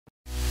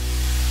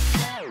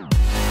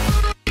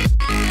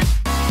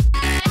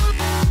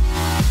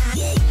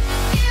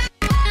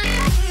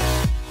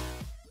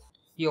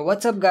Yo,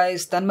 what's up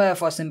guys, Tanmaya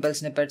for Simple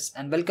Snippets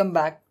and welcome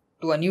back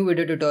to a new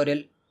video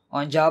tutorial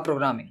on Java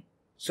programming.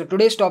 So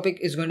today's topic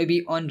is going to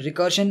be on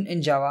recursion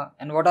in Java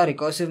and what are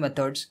recursive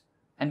methods,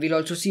 and we'll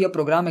also see a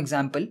program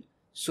example.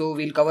 So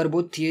we'll cover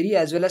both theory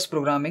as well as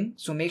programming.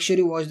 So make sure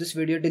you watch this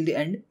video till the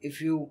end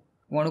if you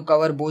want to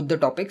cover both the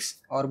topics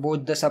or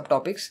both the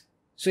subtopics.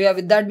 So yeah,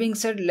 with that being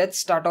said, let's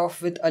start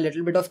off with a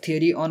little bit of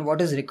theory on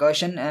what is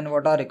recursion and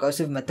what are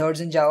recursive methods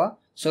in Java.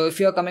 So if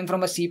you're coming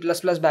from a C++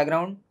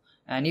 background,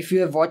 and if you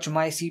have watched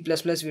my C++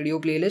 video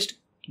playlist,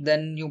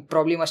 then you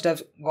probably must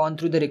have gone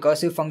through the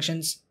recursive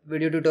functions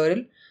video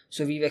tutorial.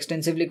 So we've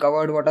extensively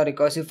covered what are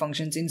recursive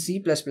functions in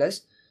C++.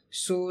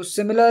 So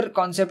similar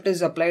concept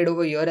is applied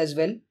over here as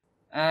well.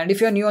 And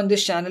if you're new on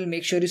this channel,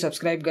 make sure you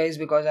subscribe guys,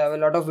 because I have a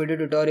lot of video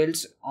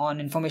tutorials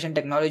on information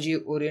technology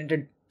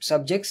oriented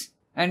subjects.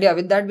 And yeah,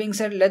 with that being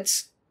said,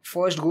 let's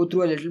first go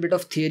through a little bit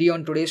of theory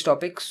on today's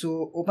topic.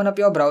 So open up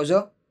your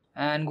browser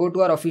and go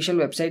to our official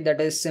website,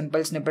 that is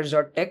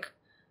simplesnippets.tech.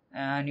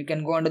 And you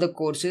can go under the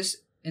courses.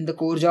 In the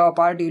core Java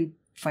part, you'll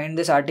find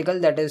this article,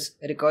 that is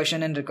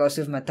recursion and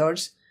recursive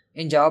methods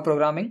in Java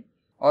programming.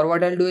 Or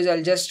what I'll do is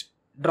I'll just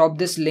drop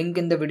this link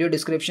in the video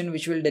description,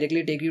 which will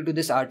directly take you to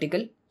this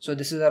article. So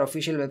this is our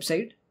official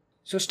website.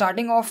 So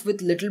starting off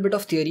with little bit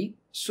of theory.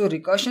 So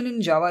recursion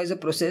in Java is a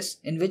process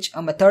in which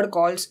a method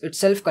calls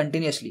itself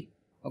continuously.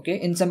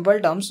 Okay, in simple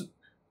terms,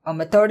 a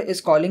method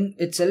is calling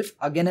itself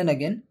again and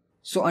again,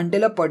 so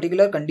until a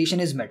particular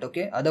condition is met.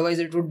 Okay, otherwise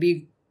it would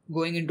be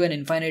going into an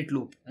infinite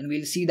loop, and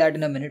we'll see that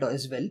in a minute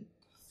as well.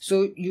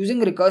 So using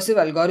recursive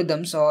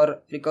algorithms or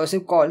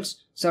recursive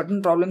calls,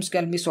 certain problems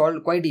can be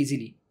solved quite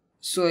easily.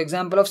 So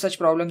example of such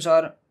problems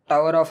are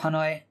Tower of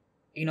Hanoi,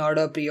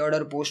 in-order,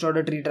 pre-order,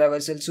 post-order tree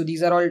traversal. So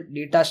these are all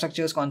data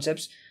structures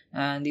concepts,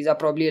 and these are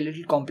probably a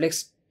little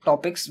complex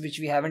topics which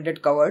we haven't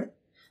yet covered.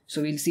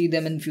 So we'll see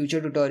them in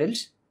future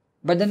tutorials.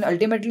 But then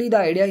ultimately the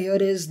idea here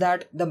is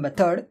that the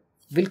method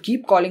will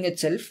keep calling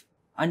itself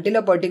until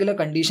a particular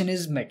condition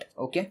is met.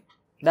 Okay.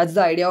 That's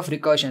the idea of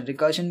recursion.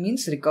 Recursion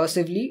means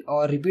recursively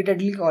or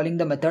repeatedly calling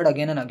the method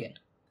again and again.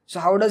 So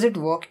how does it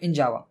work in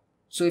Java?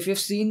 So if you've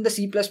seen the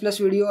C++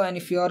 video and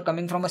if you are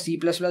coming from a C++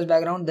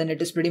 background, then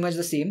it is pretty much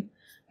the same.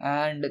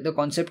 And the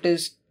concept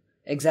is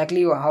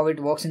exactly how it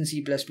works in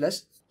C++.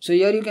 So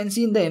here you can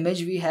see in the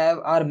image we have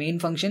our main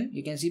function.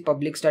 You can see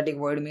public static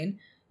void main.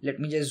 Let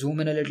me just zoom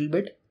in a little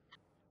bit.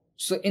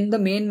 So in the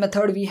main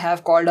method we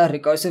have called our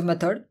recursive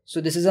method. So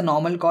this is a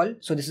normal call.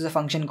 So this is a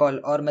function call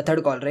or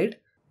method call, right?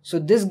 So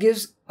this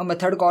gives a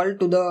method call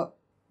to the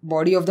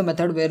body of the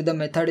method where the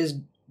method is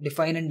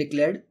defined and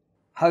declared.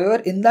 However,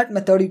 in that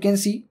method you can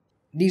see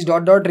these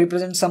dot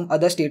represent some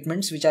other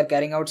statements which are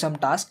carrying out some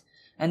task.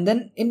 And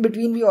then in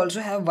between we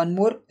also have one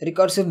more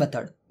recursive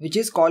method which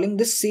is calling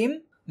this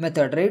same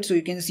method, right? So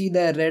you can see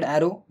the red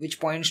arrow which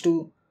points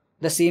to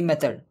the same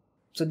method.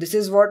 So this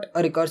is what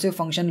a recursive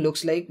function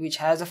looks like, which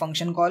has a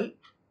function call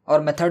or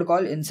method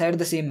call inside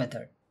the same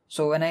method.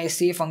 So when I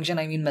say function,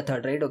 I mean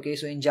method, right? Okay,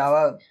 so in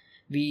Java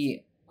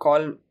we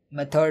call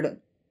method,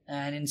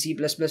 and in C++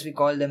 we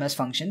call them as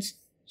functions.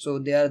 So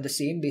they are the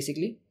same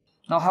basically.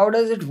 Now how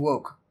does it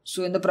work?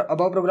 So in the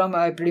above program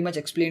I pretty much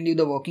explained you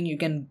the working. You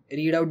can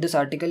read out this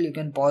article, you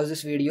can pause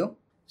this video.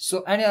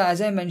 So and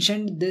as I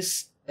mentioned,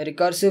 this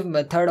recursive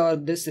method or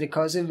this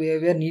recursive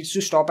behavior needs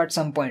to stop at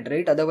some point,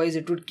 right? Otherwise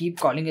it would keep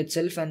calling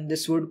itself and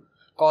this would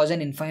cause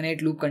an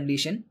infinite loop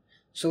condition.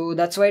 So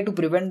that's why to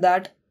prevent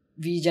that,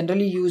 we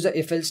generally use a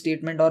if-else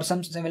statement or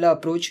some similar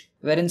approach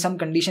wherein some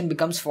condition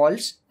becomes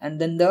false and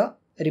then the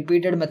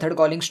repeated method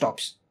calling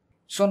stops.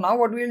 So now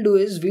what we'll do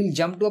is we'll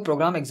jump to a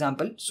program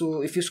example.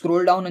 So if you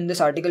scroll down in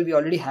this article, we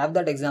already have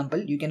that example.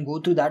 You can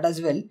go through that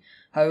as well.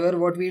 However,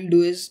 what we'll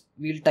do is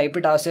we'll type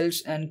it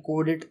ourselves and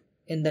code it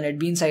in the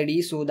NetBeans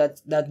IDE. So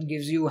that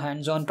gives you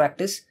hands-on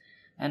practice.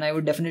 And I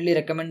would definitely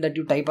recommend that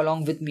you type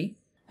along with me.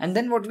 And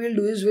then what we'll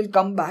do is we'll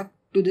come back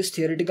to this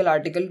theoretical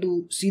article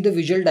to see the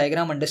visual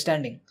diagram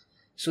understanding.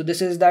 So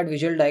this is that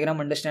visual diagram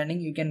understanding.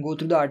 You can go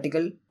through the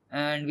article,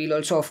 and we'll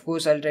also, of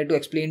course, I'll try to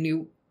explain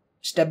you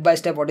step by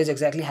step what is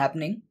exactly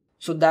happening.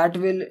 So that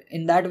will,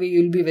 in that way,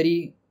 you'll be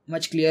very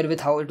much clear with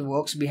how it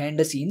works behind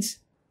the scenes.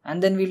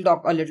 And then we'll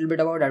talk a little bit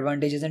about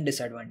advantages and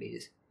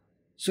disadvantages.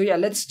 So yeah,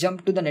 let's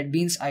jump to the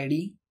NetBeans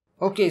IDE.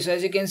 Okay, so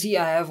as you can see,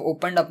 I have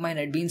opened up my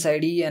NetBeans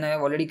IDE and I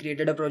have already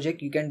created a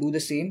project. You can do the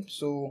same.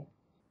 So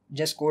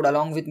just code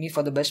along with me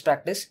for the best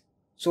practice.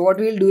 So what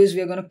we'll do is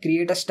we're going to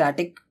create a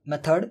static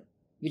method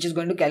which is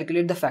going to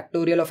calculate the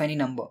factorial of any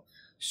number.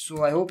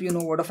 So I hope you know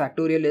what a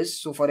factorial is.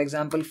 So for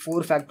example,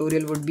 4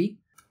 factorial would be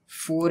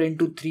 4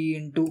 into 3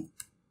 into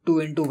 2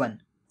 into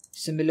 1.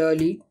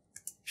 Similarly,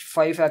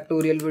 5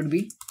 factorial would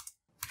be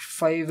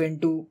 5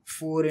 into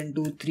 4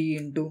 into 3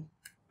 into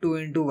 2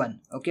 into 1.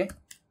 Okay.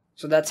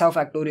 So that's how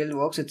factorial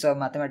works. It's a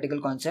mathematical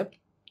concept.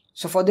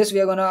 So for this, we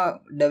are going to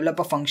develop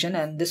a function,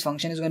 and this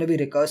function is going to be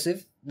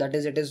recursive. That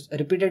is, it is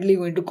repeatedly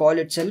going to call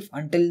itself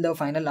until the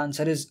final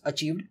answer is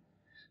achieved.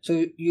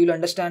 So you'll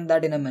understand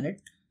that in a minute.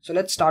 So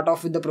let's start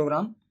off with the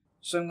program.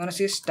 So I'm going to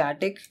say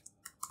static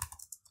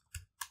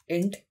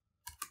int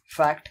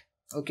fact.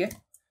 Okay.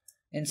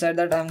 Inside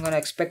that I'm going to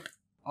expect,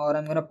 or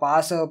I'm going to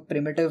pass a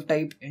primitive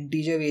type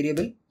integer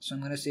variable. So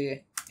I'm going to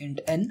say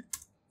int n.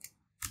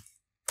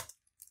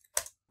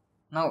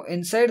 Now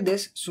inside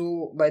this,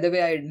 so by the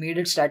way, I made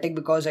it static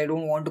because I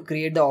don't want to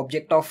create the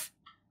object of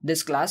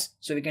this class.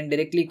 So we can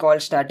directly call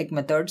static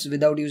methods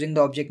without using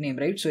the object name,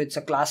 right? So it's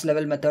a class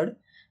level method,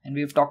 and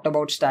we've talked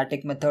about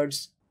static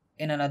methods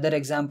in another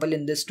example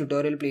in this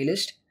tutorial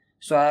playlist.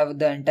 So I have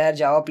the entire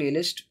Java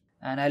playlist,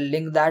 and I'll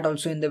link that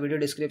also in the video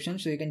description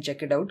so you can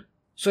check it out.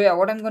 So yeah,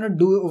 what I'm going to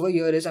do over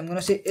here is I'm going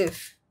to say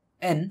if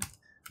n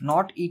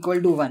not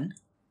equal to 1,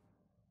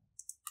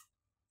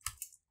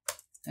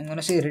 I'm going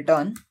to say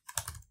return,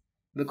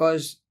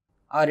 because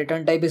our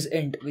return type is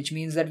int, which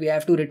means that we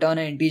have to return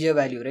an integer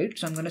value, right?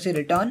 So I'm going to say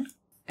return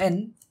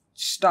n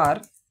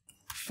star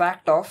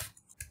fact of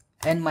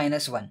n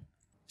minus 1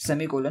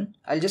 semicolon.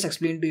 I'll just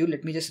explain to you.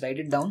 Let me just write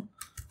it down.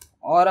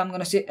 Or I'm going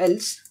to say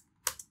else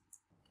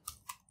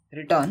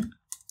return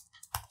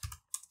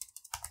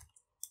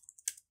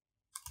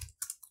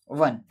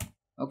 1.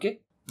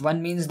 Okay,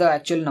 1 means the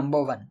actual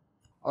number 1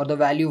 or the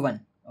value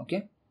 1.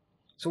 Okay,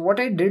 so what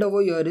I did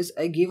over here is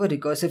I gave a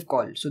recursive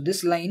call. So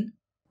this line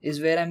is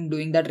where I'm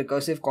doing that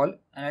recursive call,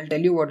 and I'll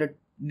tell you what it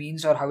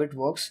means or how it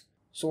works.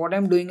 So what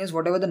I'm doing is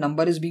whatever the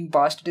number is being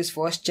passed, it is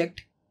first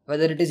checked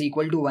whether it is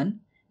equal to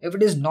 1. If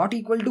it is not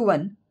equal to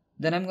 1,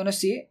 then I'm going to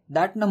say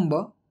that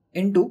number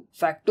into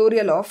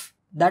factorial of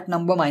that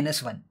number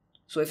minus 1.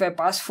 So if I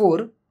pass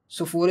 4,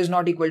 so 4 is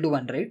not equal to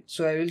 1, right?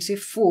 So I will say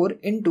 4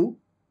 into,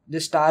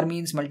 this star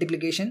means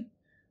multiplication.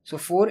 So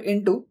 4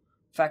 into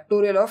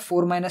factorial of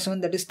 4 minus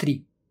 1, that is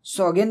 3.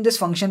 So again this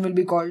function will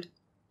be called.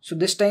 So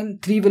this time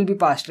 3 will be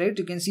passed, right?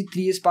 You can see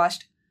 3 is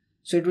passed.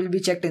 So it will be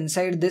checked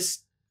inside this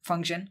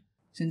function.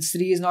 Since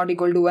 3 is not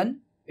equal to 1,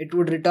 it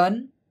would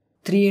return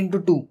 3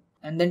 into 2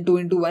 and then 2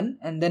 into 1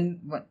 and then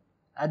 1.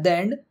 At the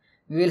end,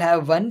 we will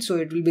have 1, so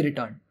it will be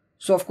returned.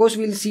 So of course,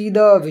 we'll see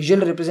the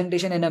visual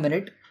representation in a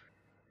minute.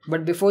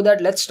 But before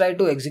that, let's try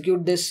to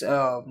execute this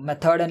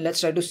method and let's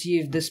try to see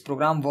if this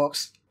program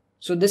works.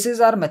 So this is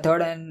our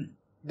method and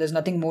there's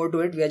nothing more to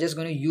it. We are just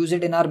going to use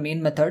it in our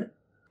main method.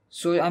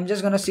 So I'm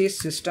just going to say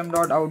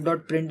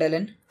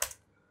system.out.println,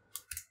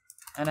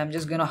 and I'm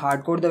just going to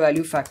hardcode the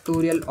value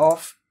factorial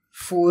of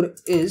 4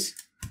 is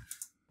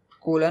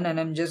colon, and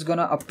I'm just going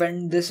to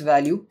append this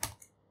value,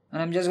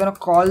 and I'm just going to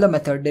call the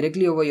method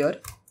directly over here,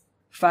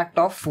 fact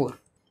of 4.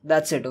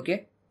 That's it.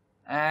 Okay,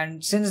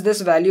 and since this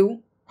value,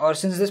 or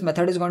since this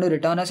method is going to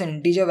return us an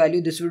integer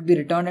value, this would be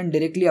returned and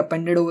directly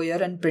appended over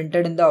here and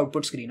printed in the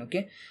output screen.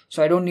 Okay,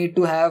 so I don't need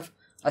to have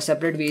a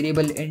separate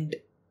variable int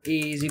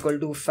a is equal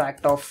to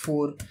fact of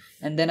 4,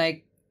 and then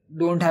I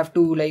don't have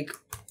to like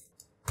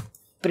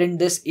print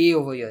this a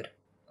over here.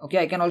 Okay,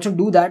 I can also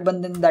do that, but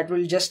then that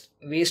will just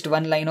waste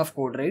one line of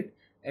code, right?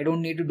 I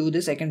don't need to do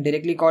this. I can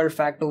directly call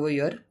fact over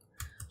here.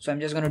 So I'm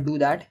just going to do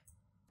that.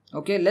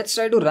 Okay, let's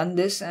try to run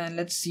this and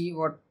let's see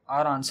what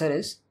our answer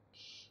is.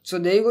 So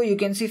there you go. You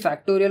can see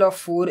factorial of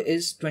 4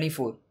 is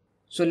 24.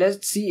 So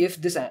let's see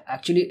if this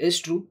actually is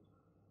true.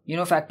 You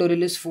know,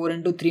 factorial is 4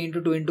 into 3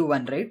 into 2 into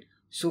 1, right?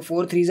 So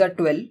 4 3s are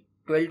 12.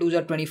 12 2s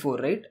are 24,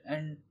 right?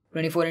 And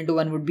 24 into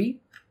 1 would be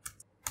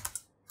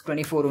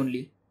 24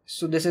 only.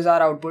 So this is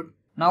our output.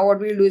 Now what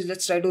we'll do is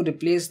let's try to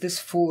replace this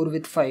 4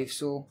 with 5.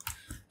 So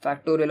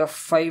factorial of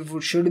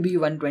 5 should be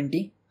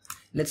 120.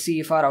 Let's see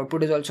if our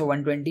output is also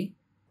 120.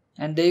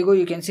 And there you go.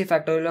 You can see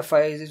factorial of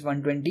 5 is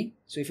 120.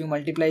 So if you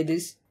multiply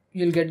this,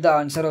 you'll get the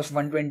answer of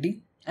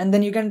 120. And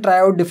then you can try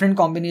out different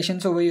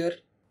combinations over here.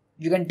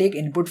 You can take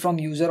input from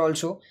user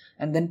also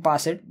and then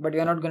pass it. But we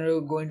are not going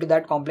to go into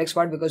that complex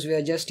part because we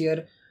are just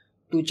here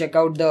to check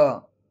out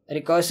the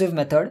recursive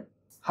method,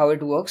 how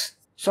it works.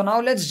 So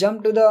now let's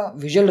jump to the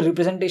visual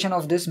representation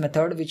of this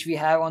method which we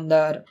have on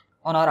our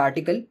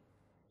article.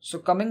 So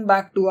coming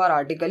back to our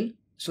article,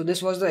 so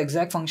this was the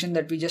exact function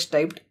that we just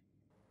typed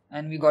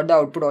and we got the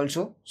output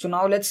also. So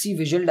now let's see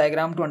visual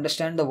diagram to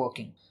understand the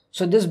working.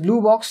 So this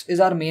blue box is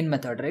our main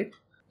method, right?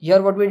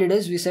 Here what we did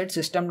is we said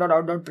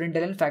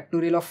system.out.println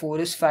factorial of 4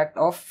 is fact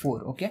of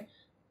 4. Okay,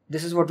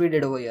 this is what we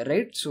did over here,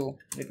 right? So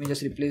let me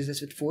just replace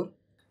this with 4.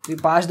 We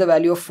passed the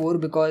value of 4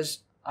 because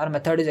our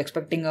method is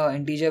expecting an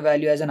integer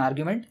value as an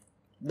argument.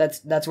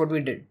 That's what we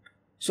did.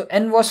 So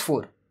n was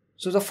 4.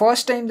 So the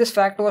first time this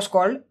fact was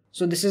called,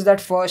 so this is that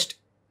first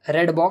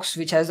red box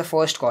which has the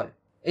first call.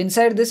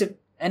 Inside this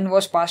n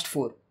was passed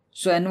 4.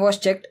 So n was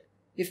checked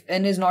if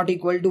n is not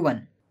equal to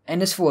 1.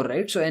 N is 4,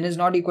 right? So n is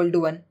not equal to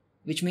 1,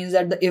 which means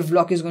that the if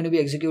block is going to be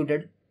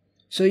executed.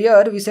 So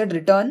here we said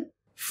return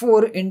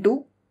 4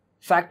 into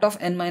fact of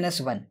n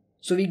minus 1.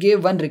 So we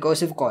gave one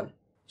recursive call.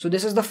 So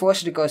this is the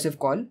first recursive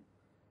call.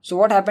 So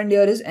what happened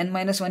here is n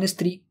minus 1 is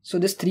 3. So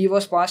this 3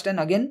 was passed and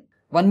again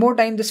one more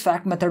time this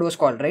fact method was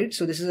called, right?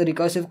 So this is a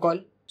recursive call.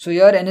 So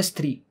here n is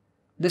 3.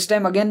 This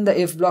time again the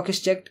if block is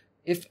checked.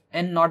 If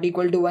n not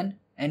equal to 1,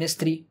 n is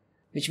 3,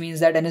 which means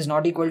that n is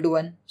not equal to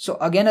 1. So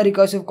again a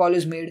recursive call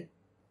is made.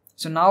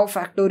 So now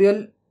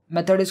factorial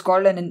method is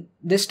called and in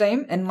this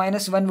time n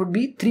minus 1 would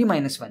be 3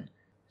 minus 1.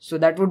 So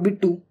that would be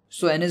 2.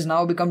 So n is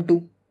now become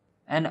 2.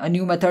 and a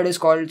new method is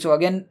called. So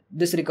again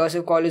this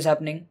recursive call is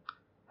happening.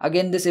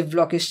 Again this if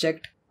block is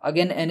checked.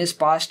 Again n is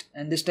passed,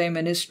 and this time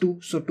n is 2.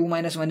 So 2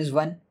 minus 1 is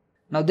 1.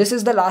 Now this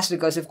is the last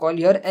recursive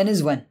call. Here n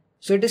is 1.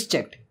 So it is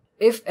checked.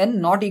 If n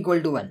not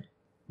equal to 1,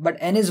 but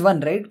n is 1,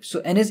 right?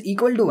 So n is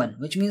equal to 1,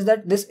 which means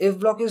that this if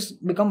block is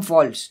become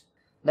false.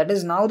 That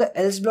is, now the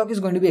else block is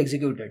going to be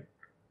executed.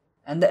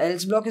 And the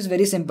else block is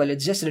very simple.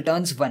 It just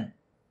returns 1.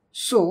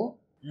 So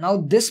now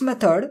this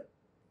method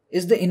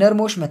is the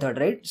innermost method,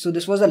 right? So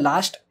this was the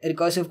last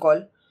recursive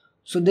call.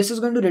 So this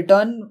is going to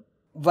return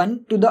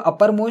 1 to the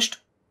uppermost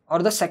or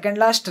the second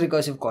last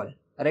recursive call,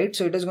 right?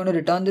 So it is going to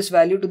return this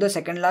value to the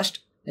second last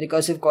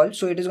recursive call.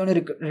 So it is going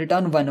to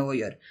return 1 over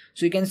here.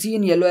 So you can see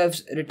in yellow I have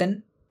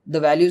written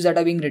the values that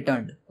are being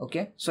returned.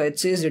 Okay, so it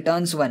says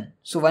returns 1.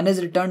 So 1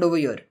 is returned over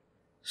here.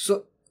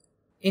 So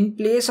in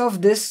place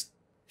of this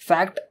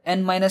fact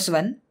n minus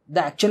 1,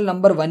 the actual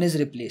number 1 is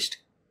replaced.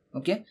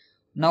 Okay,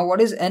 now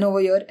what is n over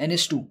here? N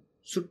is 2.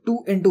 So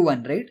 2 into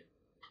 1, right?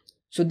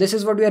 So this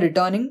is what we are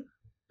returning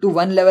to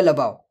one level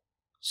above.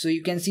 So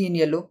you can see in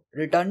yellow,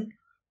 return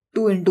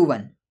 2 into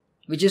 1,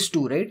 which is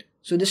 2, right?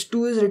 So this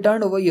 2 is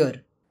returned over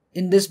here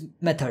in this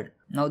method.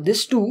 Now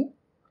this 2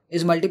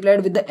 is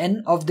multiplied with the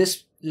n of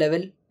this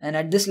level, and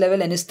at this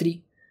level n is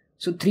 3.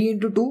 So 3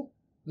 into 2,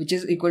 which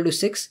is equal to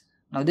 6.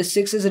 Now this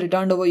 6 is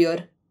returned over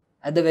here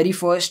at the very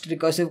first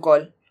recursive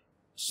call.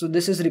 So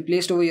this is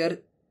replaced over here,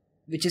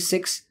 which is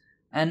 6,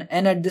 and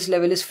n at this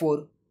level is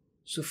 4.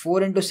 So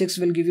 4 into 6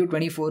 will give you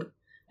 24.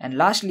 And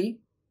lastly,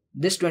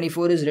 this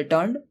 24 is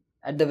returned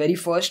at the very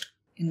first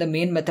in the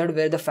main method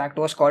where the fact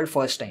was called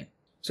first time.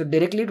 So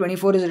directly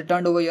 24 is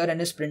returned over here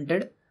and is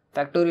printed.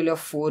 Factorial of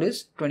 4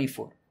 is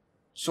 24.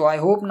 So I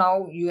hope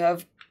now you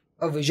have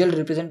a visual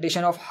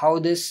representation of how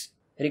this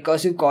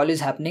recursive call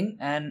is happening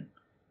and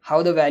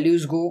how the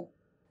values go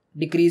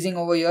decreasing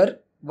over here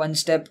one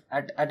step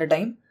at a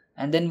time,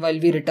 and then while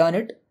we return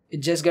it, it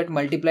just get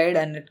multiplied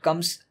and it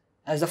comes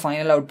as the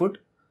final output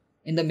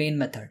in the main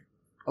method.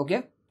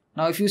 Okay,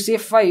 now if you say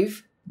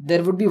 5,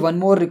 there would be one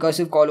more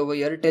recursive call over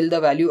here till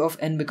the value of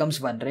n becomes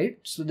 1, right?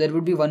 So there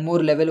would be one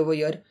more level over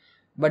here,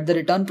 but the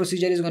return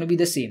procedure is going to be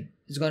the same.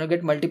 It's going to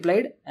get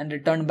multiplied and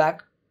returned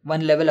back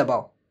one level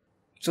above.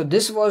 So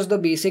this was the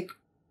basic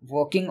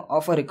working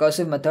of a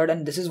recursive method,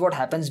 and this is what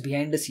happens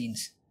behind the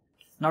scenes.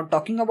 Now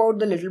talking about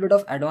the little bit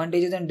of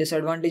advantages and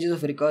disadvantages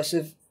of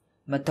recursive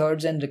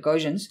methods and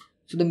recursions.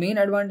 So the main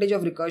advantage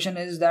of recursion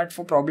is that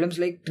for problems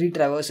like tree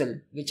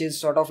traversal, which is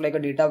sort of like a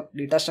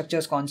data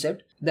structures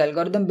concept, the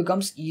algorithm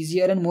becomes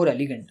easier and more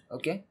elegant.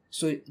 Okay,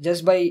 so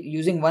just by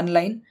using one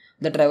line,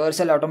 the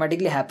traversal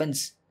automatically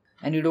happens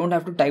and you don't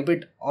have to type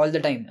it all the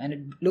time, and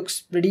it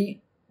looks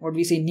pretty, what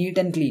we say, neat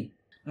and clean.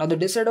 Now the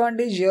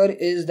disadvantage here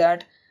is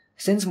that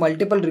since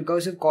multiple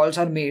recursive calls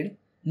are made,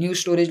 new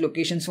storage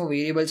locations for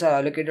variables are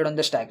allocated on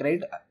the stack,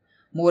 right?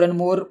 More and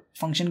more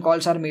function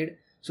calls are made.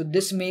 So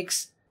this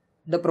makes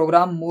the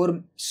program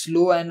more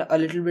slow and a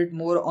little bit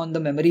more on the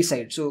memory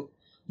side. So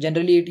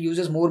generally it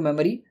uses more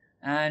memory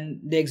and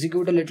they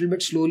execute a little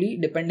bit slowly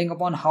depending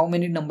upon how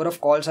many number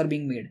of calls are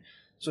being made.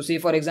 So say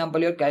for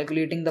example, you're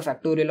calculating the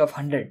factorial of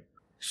 100.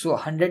 So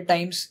 100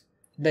 times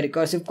the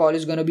recursive call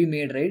is going to be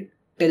made, right?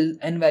 Till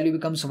n value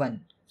becomes 1.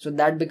 So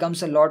that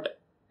becomes a lot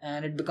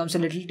and it becomes a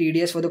little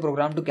tedious for the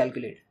program to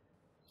calculate.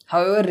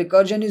 However,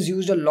 recursion is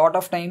used a lot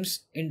of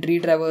times in tree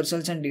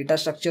traversals and data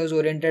structures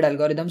oriented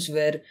algorithms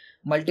where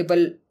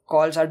multiple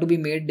calls are to be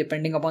made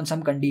depending upon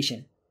some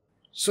condition.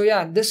 So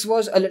yeah, this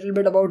was a little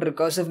bit about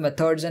recursive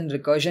methods and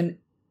recursion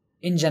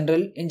in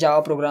general in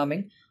Java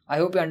programming. I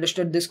hope you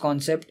understood this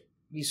concept.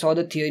 We saw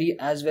the theory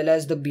as well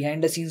as the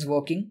behind the scenes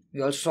working.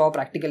 We also saw a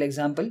practical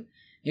example.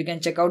 You can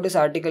check out this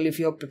article if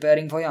you are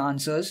preparing for your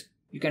answers.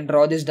 You can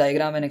draw this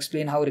diagram and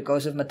explain how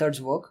recursive methods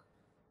work.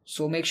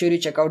 So make sure you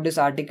check out this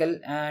article,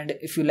 and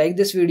if you like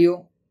this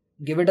video,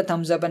 give it a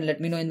thumbs up and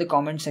let me know in the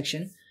comment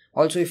section.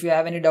 Also, if you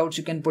have any doubts,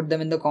 you can put them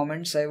in the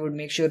comments. I would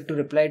make sure to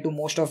reply to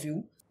most of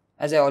you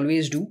as I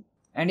always do.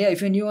 And yeah, if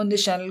you're new on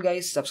this channel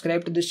guys,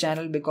 subscribe to this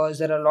channel because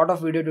there are a lot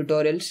of video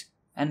tutorials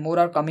and more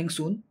are coming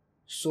soon.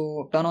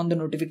 So turn on the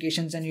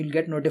notifications and you'll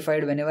get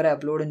notified whenever I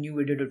upload a new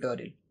video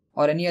tutorial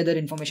or any other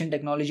information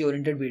technology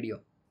oriented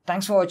video.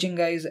 Thanks for watching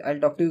guys. I'll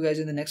talk to you guys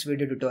in the next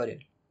video tutorial.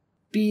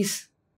 Peace.